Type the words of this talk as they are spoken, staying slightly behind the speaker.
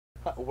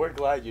We're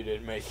glad you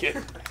didn't make it.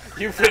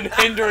 You've been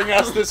hindering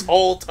us this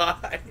whole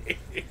time.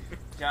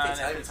 John,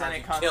 if it's any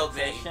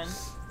consultation,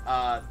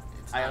 I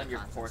own your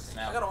reports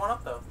now. I got a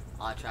 1-up though.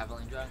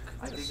 Traveling drunk.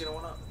 I did get a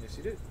 1-up. Yes,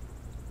 you did.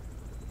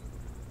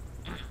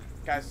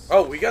 Guys.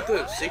 Oh, we got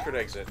the secret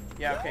exit.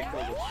 Yeah, okay,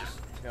 cool. Let's just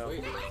go.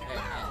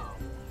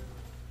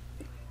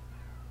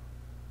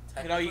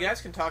 You know, you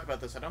guys can talk about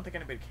this. I don't think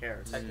anybody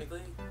cares.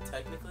 Technically.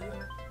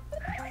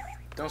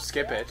 Don't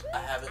skip it. I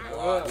haven't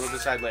lost. We'll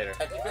decide later.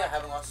 Technically, I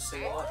haven't lost a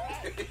single one.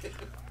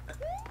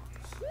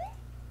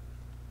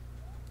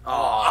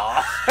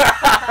 Aww.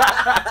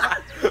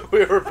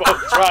 We were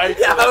both trying.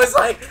 Yeah, I was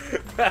like.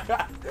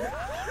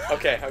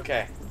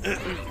 Okay.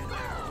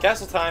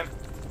 Castle time.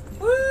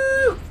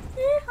 Woo!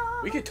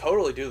 We could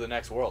totally do the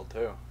next world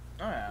too.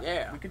 Oh yeah.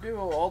 Yeah. We could do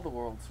all the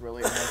worlds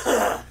really.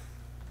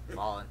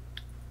 Fallen.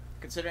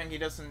 Considering he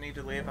doesn't need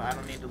to leave, I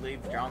don't need to leave.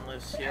 John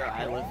lives here.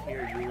 I live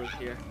here. You live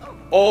here.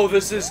 Oh,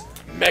 this is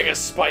Mega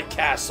Spike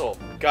Castle,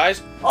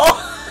 guys.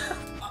 Oh,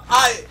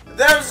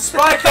 there's a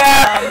spike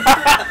there.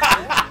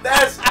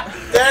 There's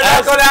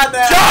go down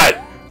there. John!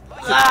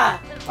 Ah!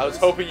 I was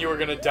hoping you were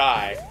gonna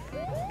die.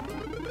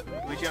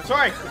 Luigi, I'm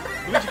sorry.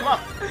 Luigi, come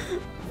up.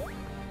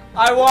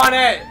 I want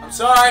it! I'm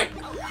sorry.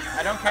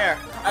 I don't care.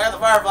 I got the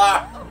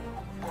firefly.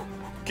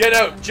 Get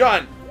out,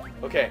 John.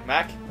 Okay,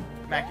 Mac.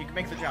 Mac, you can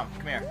make the jump.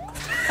 Come here.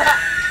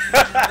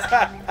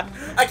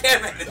 I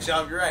can't make the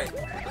jump. You're right.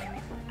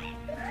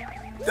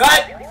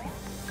 Done.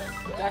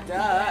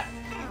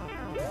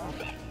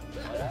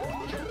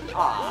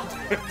 Ah.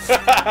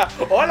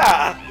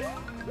 Hola.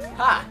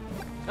 Ha!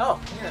 No,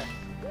 here.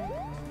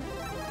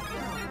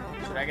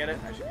 Should I get it?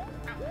 I should get it.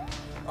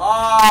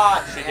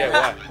 Oh, Should get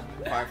what?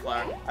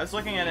 Firefly. I was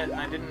looking at it and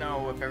I didn't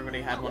know if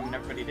everybody had one and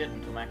everybody did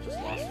until Mac just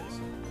lost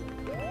his.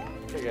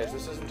 Okay, guys,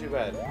 this isn't too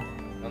bad.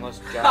 Unless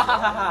Ha John. ha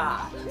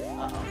ha!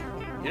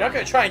 You're not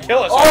gonna try and kill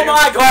us, Oh are you?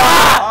 my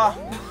god!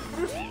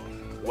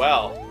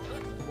 Well.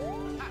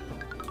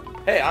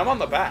 Hey, I'm on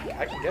the back.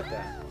 I can get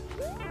that.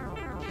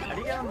 How do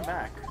you get on the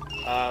back?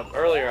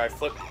 Earlier I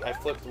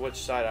flipped which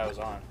side I was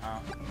on.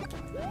 Oh.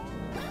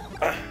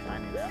 I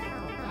knew that.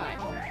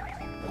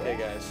 Okay,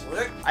 guys.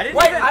 I didn't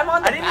Wait, even, I'm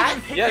on the I didn't back?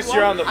 even pick Yes, you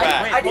you're up. on the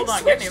back. Wait, I hold did on,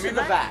 switch get to me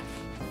the back.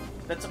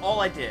 That's all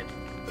I did.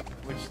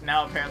 Which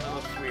now apparently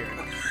looks weird.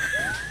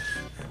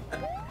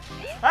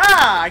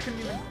 Ah! I couldn't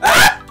even...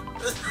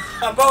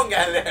 A bone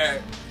guy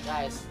there.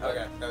 Guys.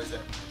 Okay, that was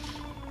it.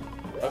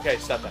 Okay,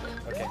 stop that.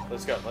 Okay,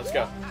 let's go.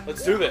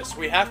 Let's do this.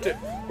 We're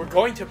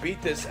going to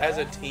beat this as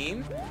a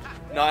team,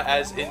 not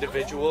as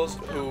individuals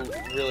who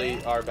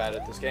really are bad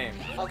at this game.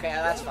 Okay,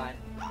 that's fine.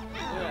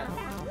 Yeah.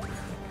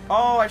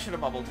 Oh, I should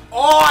have bubbled.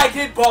 Oh, I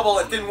did bubble.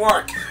 It didn't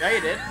work. Yeah,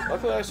 you did.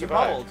 Luckily I You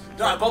survived. bubbled.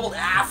 No, I bubbled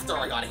after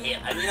I got hit.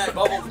 I mean, I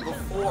bubbled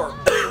before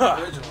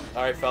originally.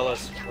 Alright,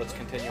 fellas, let's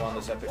continue on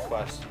this epic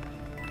quest.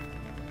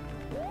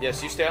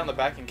 Yes, you stay on the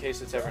back in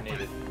case it's ever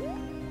needed.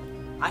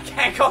 I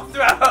can't go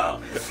through!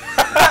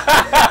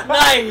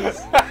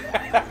 Nice!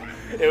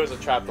 It was a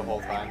trap the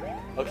whole time.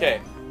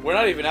 Okay, we're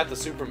not even at the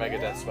super mega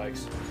death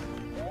spikes.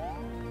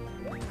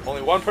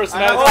 Only one person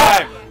at a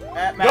time!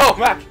 Go,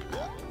 Mac!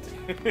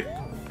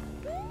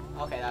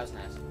 Okay, that was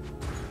nice.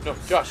 No,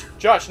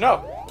 Josh,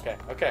 no!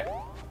 Okay.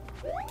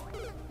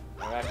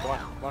 Alright, come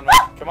on,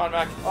 Mac. Come on,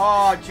 Mac.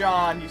 Oh,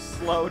 John, you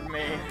slowed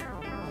me.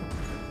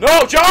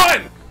 No,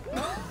 John!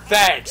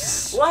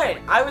 Thanks! Wait,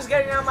 I was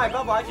getting out of my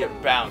bubble. I You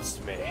can...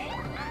 bounced me.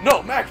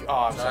 No, Mac!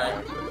 Oh, I'm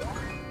sorry.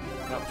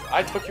 No,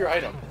 I took your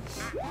item.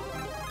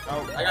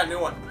 Oh, I got a new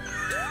one.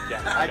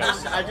 Yeah, I know.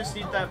 just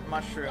eat that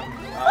mushroom.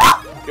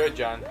 Good,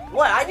 John.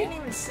 What? I didn't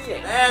even see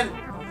it. Man!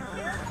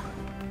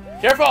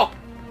 Careful!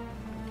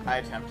 I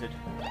attempted.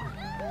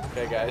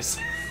 Okay, guys.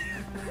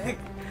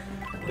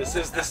 This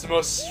is the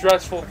most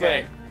stressful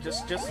thing.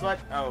 Just let.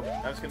 Oh,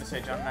 I was gonna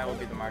say John and I will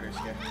be the martyrs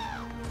here.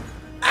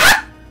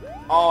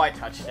 Oh, I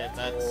touched it.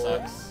 That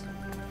sucks.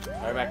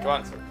 Alright, Mac, come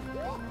on.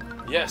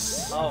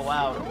 Yes. Oh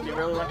wow. Do you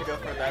really want to go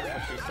for that?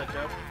 What she said,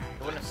 Joe?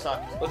 It wouldn't have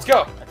sucked. Let's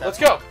go. Let's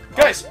go.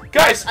 Guys.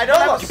 I don't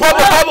have a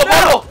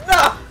Bubble.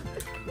 No!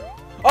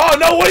 Oh,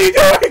 no, what are you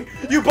doing?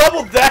 You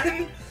bubbled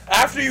then?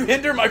 After you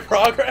hinder my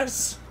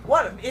progress?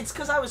 What? It's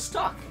because I was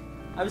stuck.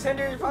 I was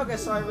hindering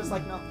progress, so I was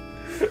like, no.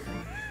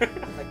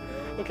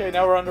 Okay,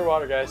 now we're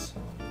underwater, guys.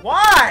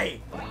 Why?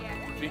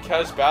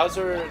 Because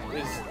Bowser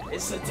is...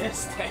 It's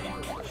sadistic.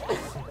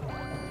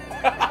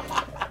 I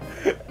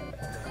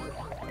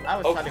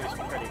was thought he was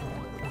pretty.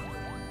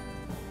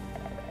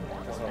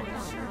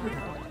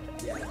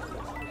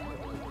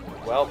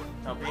 Well,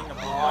 No, being a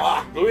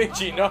boy.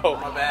 Luigi, no.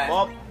 My bad.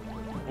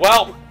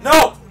 Well,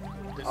 No!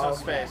 There's no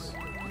space.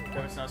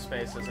 There was no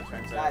space, as it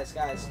turns out.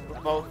 Guys.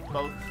 Both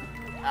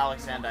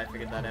Alex and I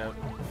figured that out.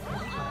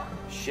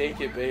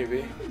 shake it,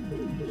 baby.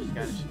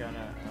 She's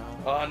gonna.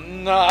 Oh,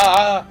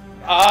 nah.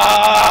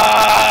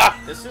 Ah!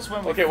 This is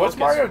when we. Okay, what's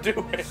focus- Mario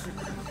doing? Just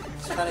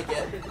trying to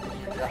get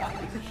Josh.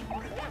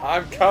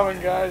 I'm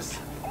coming, guys.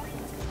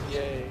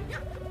 Yay.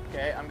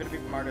 Okay, I'm gonna be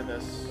martyr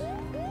this.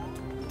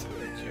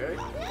 Jerk.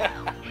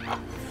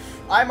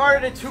 I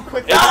martyred it too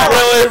quickly. It's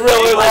really,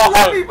 really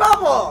Let me long.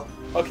 bubble!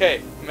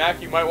 Okay,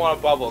 Mac, you might want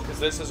to bubble, because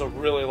this is a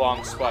really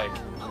long spike.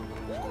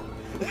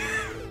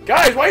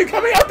 Guys, why are you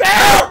coming up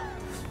there?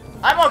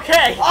 I'm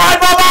okay! I'm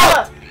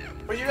bubble!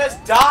 But you guys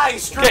die,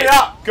 screw it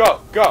up!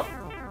 Go, go.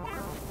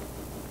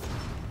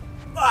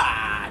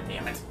 Ah,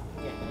 damn it.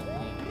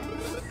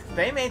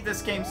 They made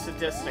this game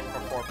sadistic for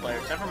 4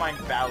 players, never mind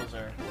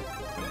Bowser.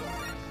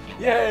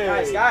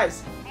 Yay!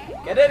 Guys,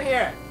 get in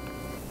here.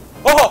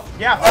 Oh!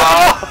 Yeah,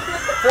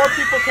 Oh! 4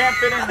 people can't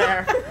fit in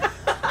there.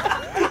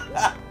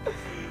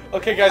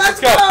 Okay, guys, let's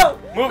Let's go.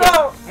 go. Move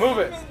No. it. Move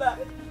it. I mean that.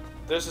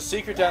 There's a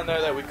secret down there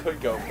that we could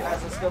go for.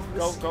 Guys, let's go for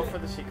this. Go for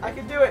the secret. I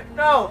can do it.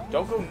 No.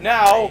 Don't go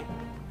now.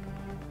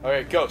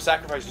 Alright, go.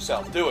 Sacrifice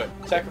yourself. Do it.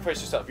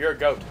 Sacrifice yourself. You're a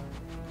goat.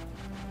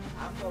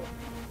 I'm going.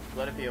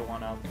 Let it be a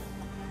 1-up.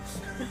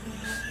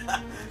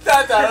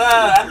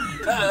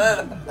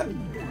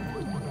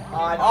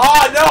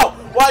 Oh no!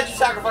 Why'd you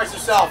sacrifice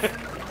yourself?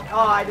 Oh,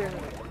 I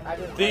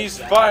didn't. These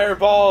like that.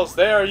 fireballs,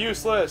 they are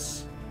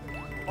useless.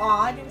 Oh,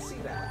 I didn't see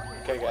that.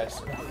 Okay, guys.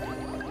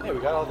 Hey, we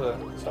got all the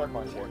star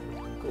coins here.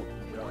 Cool.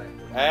 Really?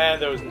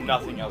 And there was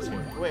nothing else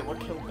here. Wait, what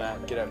killed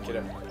that? Get up, get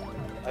up.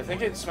 I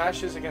think it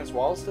smashes against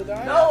walls to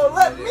die? No,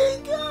 let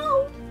me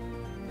go.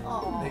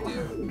 Oh. They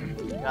do.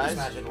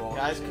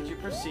 Guys, could you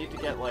proceed to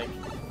get like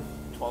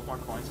 12 more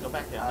coins? Go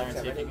back down there and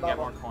see if you can get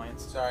more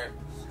coins. Sorry.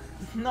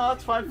 No,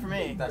 that's fine for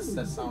me. That's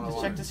not what I Just check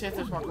wanted. to see if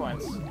there's more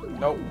coins.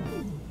 Nope.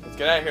 Let's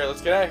get out of here.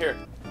 Let's get out of here.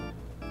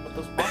 But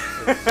those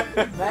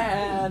boxes.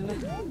 Man.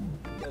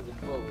 There's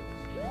a bullet.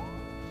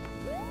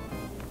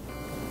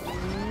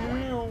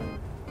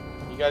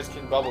 You guys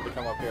can bubble to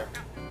come up here.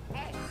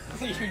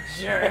 You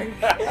jerk.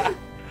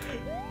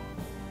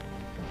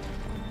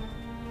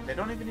 They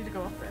don't even need to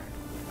go up there.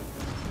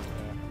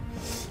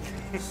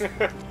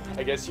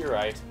 I guess you're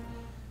right.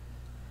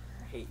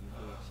 I hate you.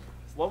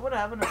 What would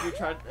happen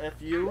if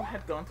you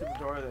had gone through the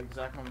door at the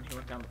exact moment he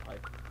went down the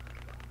pipe?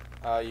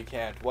 You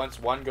can't. Once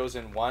one goes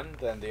in one,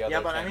 then the other.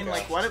 Yeah, but I can't mean, go.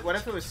 like, what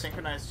if it was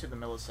synchronized to the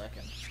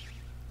millisecond?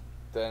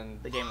 Then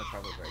The game would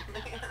probably break.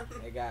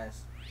 Hey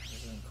guys,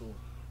 this isn't cool.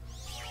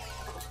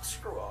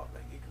 Screw off,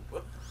 man. You can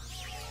put.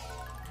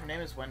 Her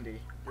name is Wendy.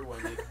 You're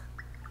Wendy.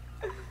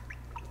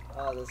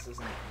 Oh, this isn't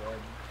good.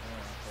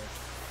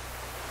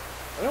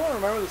 anyone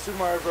remember the Super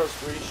Mario Bros.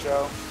 3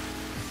 show?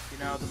 You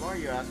know, the more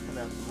you ask for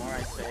that, the more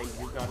I say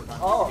you got it on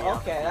Oh, DVD.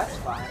 okay, that's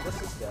fine.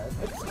 This is good.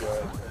 It's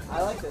good.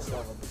 I like this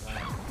level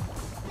design.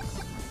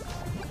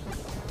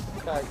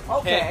 Okay.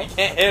 Okay. You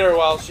can't hit her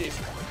while she's.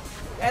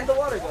 And the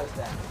water goes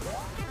down.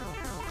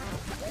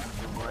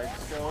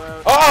 Lights go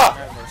out. Ah!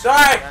 Never.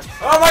 Sorry! That's-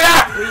 Oh my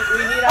god! We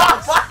need Oh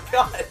our... my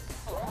god!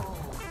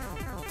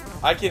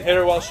 I can hit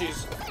her while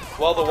she's.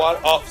 While the water.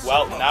 Oh,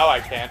 well, now I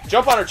can't.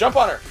 Jump on her! Jump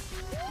on her!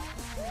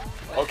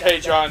 Okay,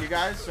 John. You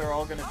guys are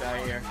all gonna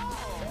die here.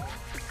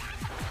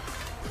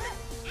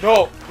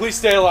 No, please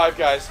stay alive,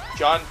 guys.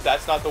 John,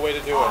 that's not the way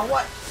to do Oh, it.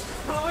 what?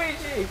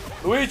 Luigi!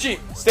 Luigi,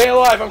 stay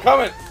alive. I'm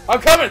coming. I'm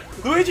coming.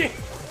 Luigi.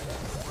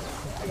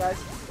 Hey guys.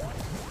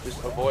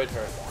 Just avoid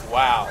her.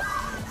 Wow.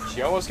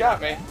 She almost got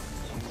me.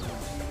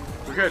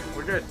 We're good.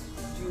 We're good.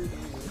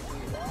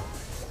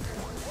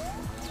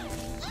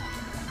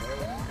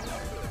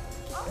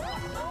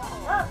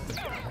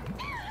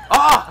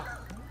 Ah!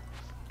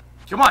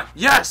 Come on.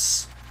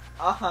 Yes.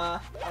 Uh-huh.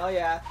 Oh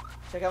yeah.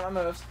 Check out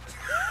my moves.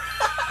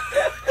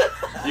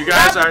 You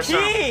guys are so.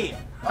 Key!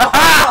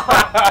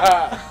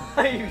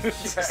 You jerk.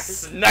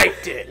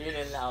 Sniped You it.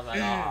 didn't know that.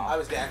 I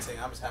was dancing.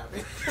 I was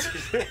happy.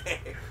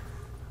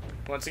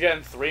 Once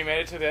again, 3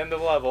 made it to the end of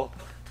the level.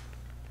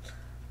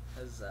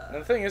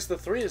 And the thing is, the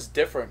 3 is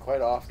different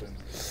quite often.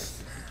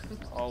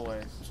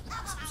 Always.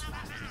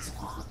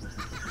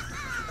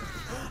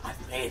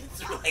 I've made it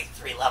through like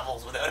 3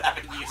 levels without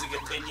having to use a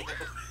continue.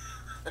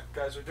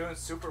 Guys are doing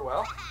super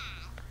well.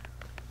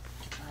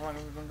 How long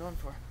have we been going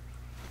for?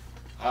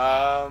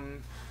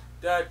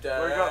 Da, da,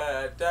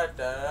 Where'd it da,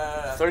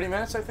 da. 30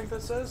 minutes, I think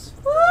that says.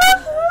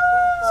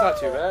 It's not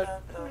too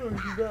bad. You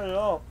got it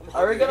all.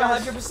 Are we gonna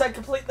 100%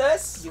 complete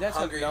this? You guys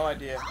Hungry. have no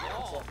idea.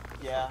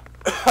 Yeah.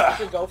 We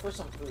should go for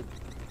some food.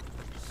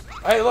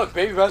 Hey, look,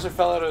 Baby Bowser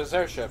fell out of his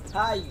airship.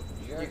 Hi, you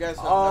jerk. You guys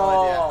have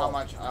no idea Oh. how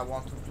much I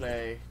want to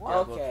play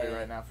Diablo 3 Okay.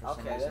 right now for some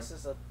Okay, reason.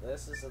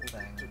 this is a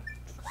thing.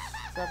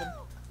 7.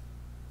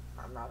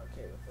 I'm not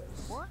okay with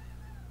this. What?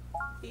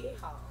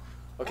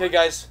 Okay,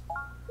 guys.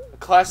 A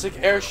classic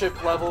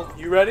airship level.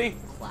 You ready?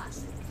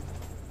 Classic.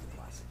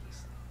 Classic, he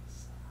says.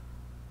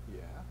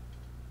 Yeah.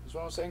 That's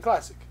what I'm saying.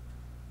 Classic.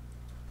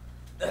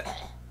 Wait,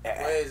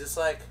 is this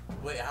like...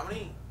 Wait, how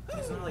many...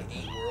 Isn't there like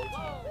 8 worlds?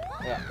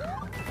 Yeah.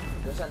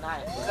 There's a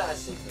 9. Is that a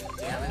secret?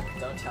 Damn it.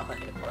 Don't tell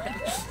anyone.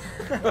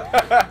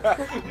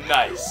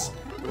 Nice.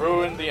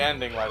 Ruin the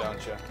ending, why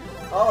don't you?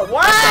 Oh,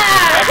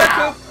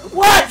 Wow!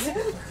 what?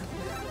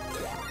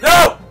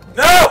 No!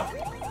 No!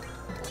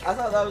 I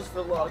thought that was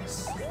for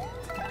looks.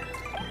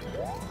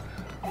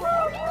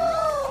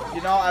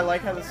 You know, I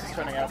like how this is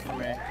turning out for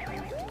me.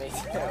 Me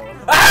too.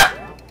 Ah!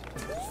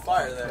 There's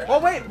fire there. Oh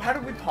wait, how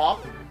did we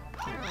pop?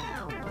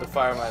 The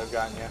fire might have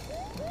gotten you.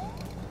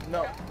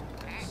 No.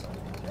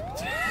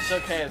 It's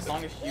okay as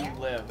long as you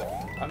live.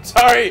 I'm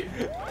sorry.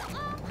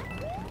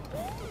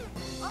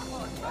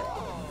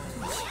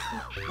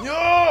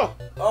 No!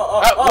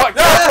 Oh, What?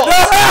 no!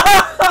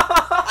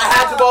 I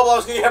had to bubble. I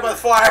was gonna get hit by the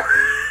fire.